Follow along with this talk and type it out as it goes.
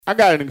I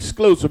got an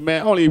exclusive,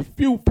 man. Only a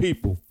few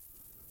people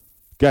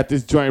got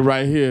this joint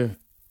right here.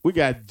 We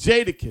got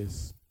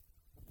Jadakiss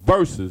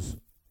versus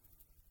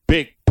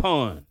Big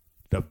Pun,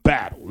 the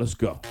battle. Let's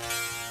go.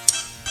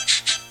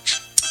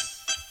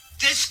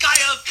 This guy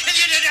will kill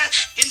you to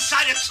death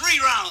inside of 3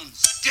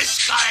 rounds.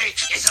 This guy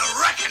is a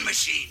wrecking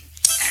machine,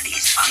 and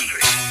he's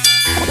hungry.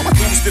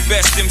 Who's the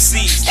best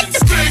MCs?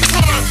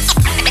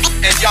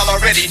 And y'all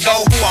already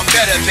know who I'm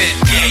better than.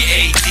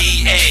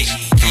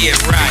 J-A-D-A. Yeah,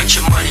 right. Put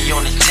your money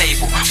on the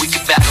table. We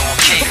can battle on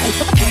cable.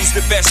 Who's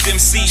the best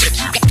MC?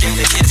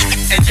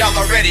 And y'all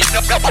already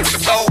know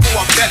who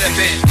I'm better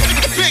than.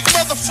 Big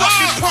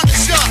motherfucking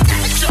Punisher.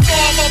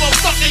 All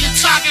motherfucker, you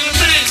talking to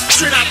me?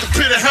 Straight out the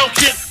pit of hell,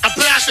 kid. I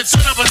blasted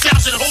son of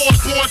 1,000 whores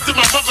born through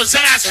my mother's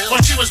ass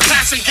while she was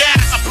passing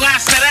gas. I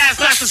blast that ass,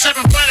 blasted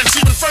 7 planets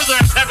even further.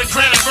 Heaven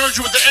granted, merge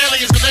with the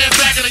aliens, the land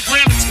back in the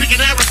granite. Speaking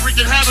Arab,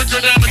 wreaking havoc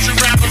on amateur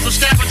rappers with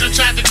scavenger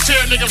tactics,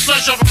 tear nigga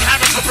flesh off from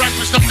having for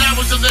breakfast. Now that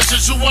was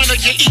delicious. Who wanna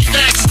get eat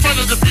next?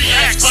 Front of the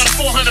BX, about a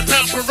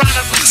 400-pound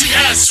piranha from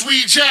TS.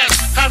 Sweet jazz,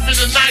 having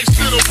a nice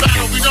little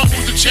battle. We know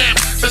who's the champ.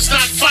 Let's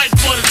not fight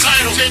for the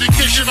title.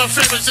 Jadakiss, my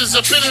favorites is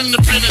a bit in the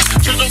business.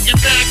 So don't get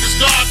mad, cause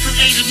God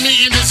created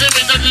me in his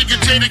image. That nigga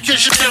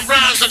Jadakiss, you can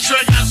rhymes. The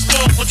drag I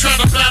smoke will try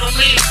to battle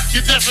me.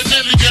 You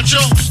definitely get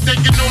jokes. They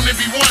can only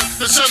be one.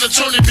 The son of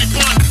Tony be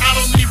one. I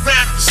don't need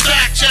rap to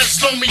stack. Just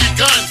throw me a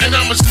gun. And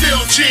I'm a still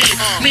G.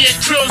 Me and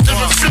Krills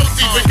never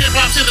filthy. But hip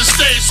hop to the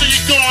stage, so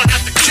you gon'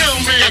 have to kill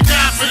me. I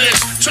die for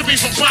this. Took me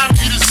from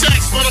poverty to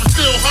sex, but I'm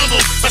still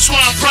humble. That's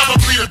why I'm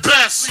probably the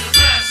best.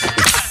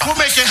 We'll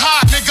make it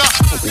hot, nigga.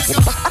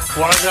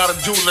 What I gotta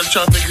do, let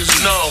y'all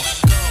niggas know,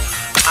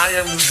 I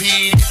am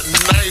the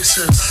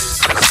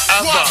nicest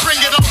ever. Well, bring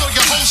it up on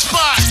your whole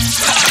spot.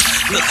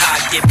 Look how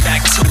I get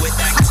back to it.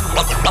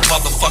 A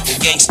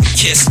motherfucking gangsta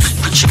kiss.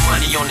 Put your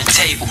money on the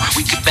table.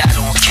 We can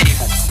battle on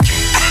cable.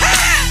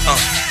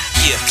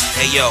 Yeah,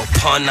 hey yo,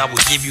 Pun, I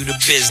will give you the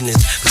business.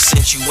 But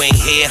since you ain't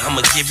here,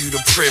 I'ma give you the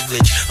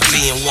privilege of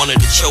being one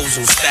of the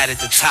chosen. Spat at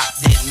the top,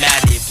 didn't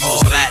matter if you was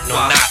Latin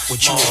or not.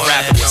 What you was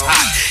rapping was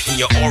hot, and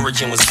your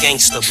origin was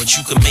gangster, but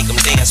you could make them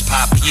dance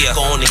pop. Yeah,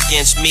 going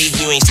against me,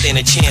 you ain't stand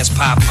a chance,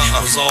 pop. I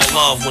was all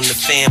love when the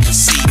fam would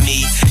see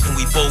me, and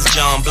we both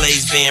John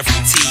Blaze band from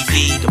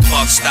TV. The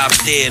buck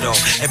stops there though.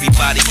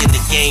 Everybody in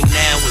the game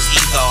now is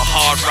either a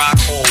hard rock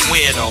or a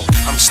weirdo.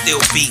 I'm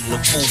still beating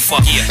the booth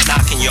up,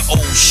 knocking your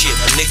old shit.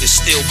 A nigga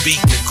still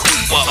beating the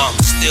coop up. I'm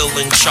still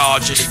in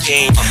charge of the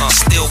game.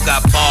 Still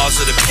got bars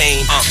of the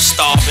pain.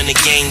 Starving the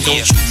game.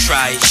 Don't you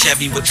try it.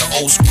 Chevy with the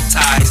old school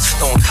tires.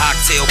 Throwing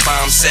cocktail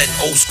bombs, setting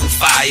old school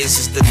fires.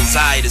 It's the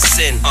desire to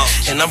sin.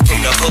 And I'm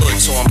from the hood,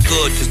 so I'm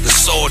good, cause the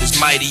sword is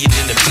mightier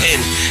than the pen.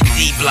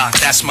 D-Block,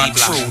 that's my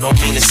crew. Don't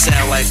mean to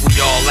sound like we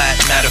all at.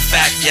 Matter of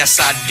fact,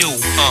 yes I do.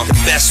 The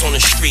best on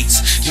the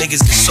streets.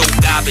 Niggas is so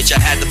garbage, I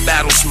had to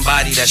battle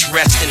somebody that's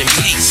resting in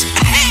peace.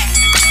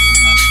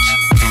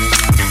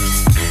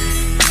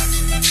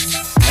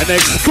 An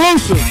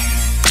exclusive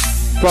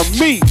from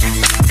me,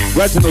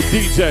 Reginald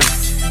DJ.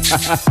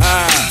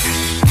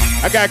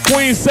 I got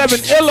Queen 7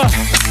 Illa.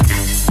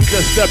 She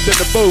just stepped in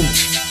the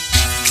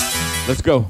booth. Let's go.